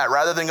after that,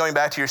 rather than going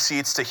back to your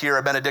seats to hear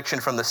a benediction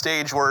from the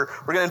stage, we're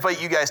going to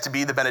invite you guys to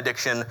be the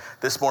benediction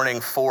this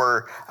morning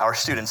for our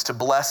students, to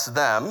bless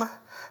them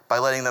by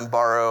letting them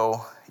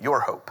borrow your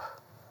hope.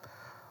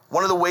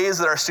 One of the ways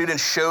that our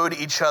students showed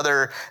each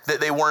other that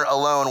they weren't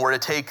alone were to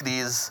take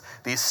these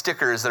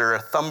stickers that are a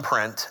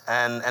thumbprint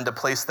and to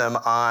place them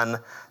on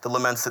the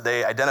laments that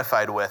they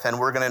identified with. And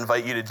we're going to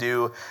invite you to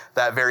do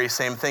that very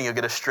same thing. You'll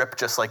get a strip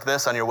just like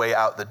this on your way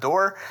out the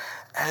door.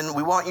 And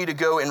we want you to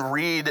go and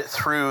read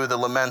through the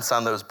laments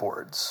on those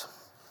boards.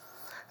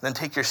 And then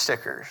take your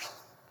stickers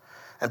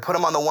and put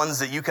them on the ones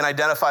that you can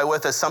identify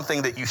with as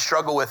something that you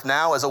struggle with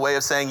now, as a way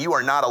of saying you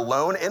are not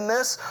alone in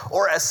this,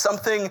 or as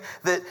something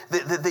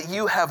that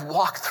you have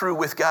walked through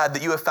with God,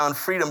 that you have found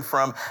freedom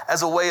from,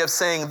 as a way of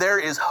saying there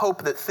is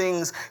hope that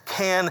things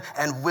can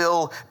and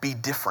will be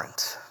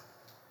different.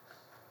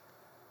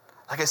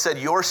 Like I said,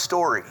 your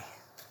story,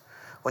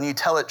 when you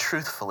tell it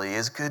truthfully,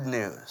 is good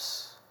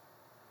news,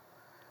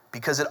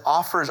 because it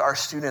offers our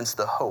students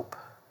the hope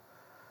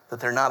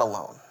that they're not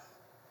alone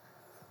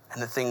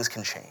and that things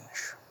can change.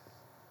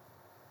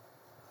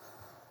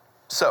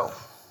 So,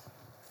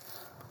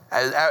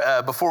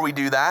 before we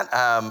do that,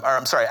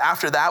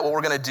 after that, what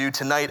we're going to do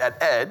tonight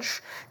at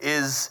Edge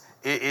is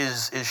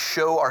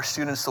show our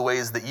students the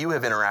ways that you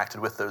have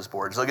interacted with those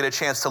boards. They'll get a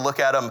chance to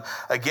look at them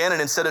again,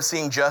 and instead of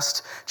seeing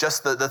just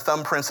the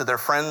thumbprints that their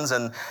friends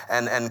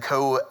and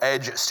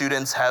co-Edge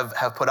students have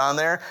put on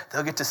there,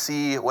 they'll get to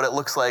see what it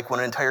looks like when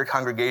an entire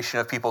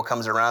congregation of people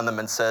comes around them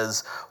and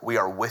says, we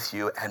are with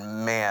you,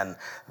 and man,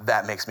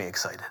 that makes me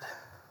excited.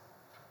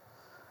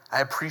 I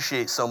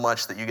appreciate so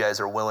much that you guys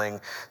are willing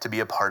to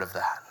be a part of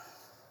that.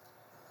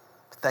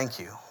 Thank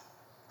you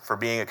for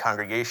being a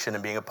congregation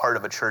and being a part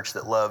of a church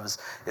that loves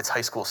its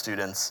high school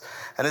students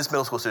and its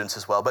middle school students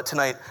as well, but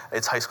tonight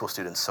it's high school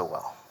students so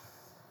well.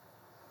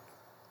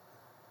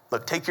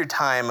 Look, take your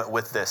time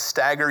with this.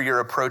 Stagger your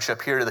approach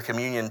up here to the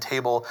communion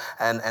table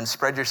and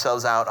spread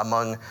yourselves out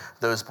among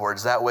those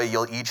boards. That way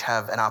you'll each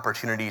have an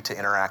opportunity to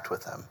interact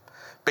with them.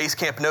 Base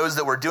Camp knows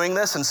that we're doing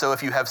this, and so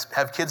if you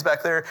have kids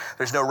back there,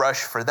 there's no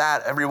rush for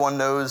that. Everyone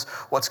knows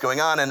what's going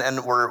on,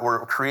 and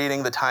we're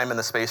creating the time and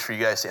the space for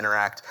you guys to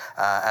interact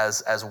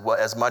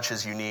as much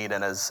as you need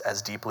and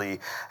as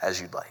deeply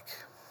as you'd like.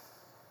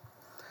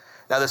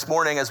 Now this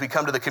morning, as we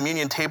come to the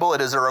communion table,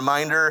 it is a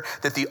reminder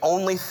that the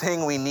only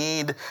thing we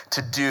need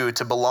to do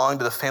to belong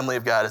to the family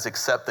of God is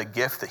accept the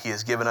gift that he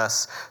has given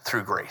us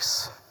through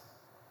grace.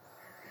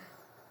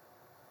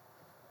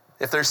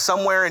 If there's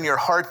somewhere in your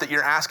heart that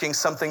you're asking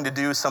something to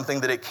do,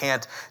 something that it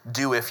can't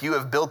do, if you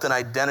have built an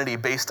identity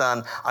based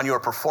on your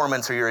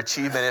performance or your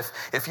achievement,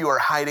 if you are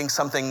hiding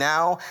something,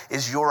 now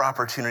is your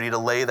opportunity to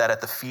lay that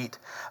at the feet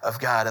of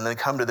God and then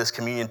come to this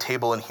communion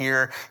table and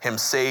hear him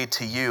say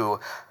to you,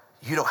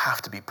 you don't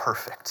have to be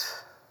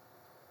perfect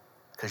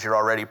because you're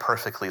already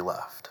perfectly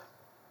loved.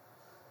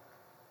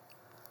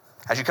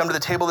 As you come to the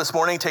table this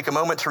morning, take a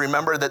moment to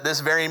remember that this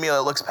very meal,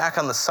 it looks back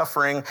on the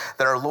suffering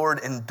that our Lord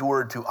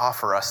endured to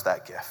offer us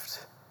that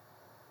gift.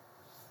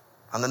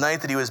 On the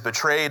night that he was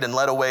betrayed and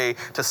led away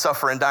to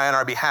suffer and die on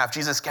our behalf,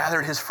 Jesus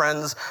gathered his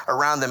friends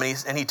around him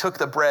and he took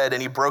the bread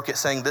and he broke it,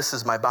 saying, "This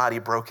is my body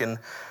broken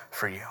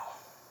for you."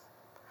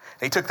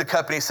 And he took the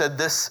cup and he said,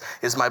 "This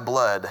is my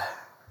blood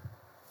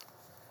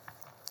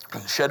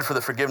shed for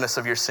the forgiveness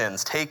of your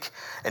sins. Take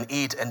and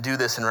eat and do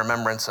this in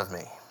remembrance of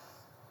me."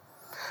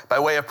 By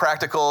way of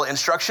practical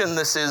instruction,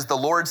 this is the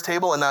Lord's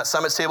table and not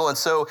Summit's table. And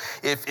so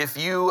if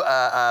you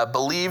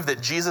believe that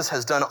Jesus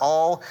has done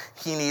all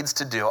he needs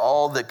to do,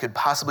 all that could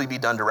possibly be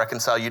done to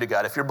reconcile you to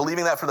God, if you're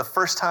believing that for the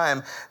first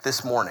time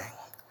this morning,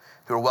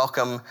 you're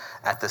welcome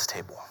at this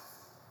table.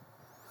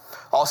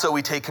 Also,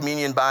 we take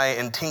communion by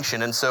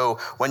intinction. And so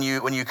when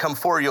you come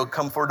forward, you'll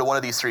come forward to one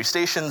of these three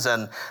stations,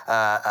 and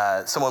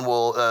someone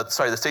will,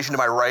 the station to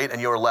my right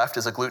and your left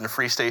is a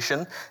gluten-free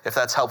station, if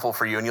that's helpful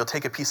for you. And you'll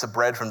take a piece of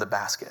bread from the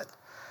basket.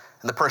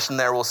 And the person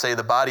there will say,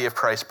 "The body of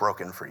Christ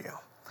broken for you."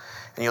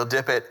 And you'll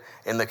dip it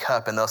in the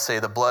cup and they'll say,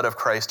 "The blood of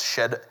Christ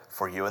shed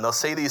for you." And they'll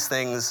say these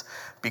things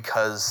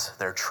because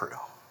they're true.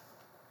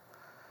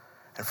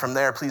 And from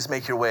there, please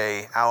make your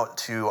way out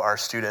to our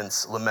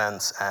students'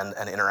 laments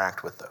and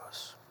interact with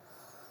those.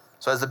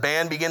 So as the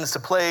band begins to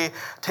play,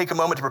 take a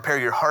moment to prepare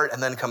your heart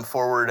and then come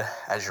forward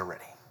as you're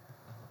ready.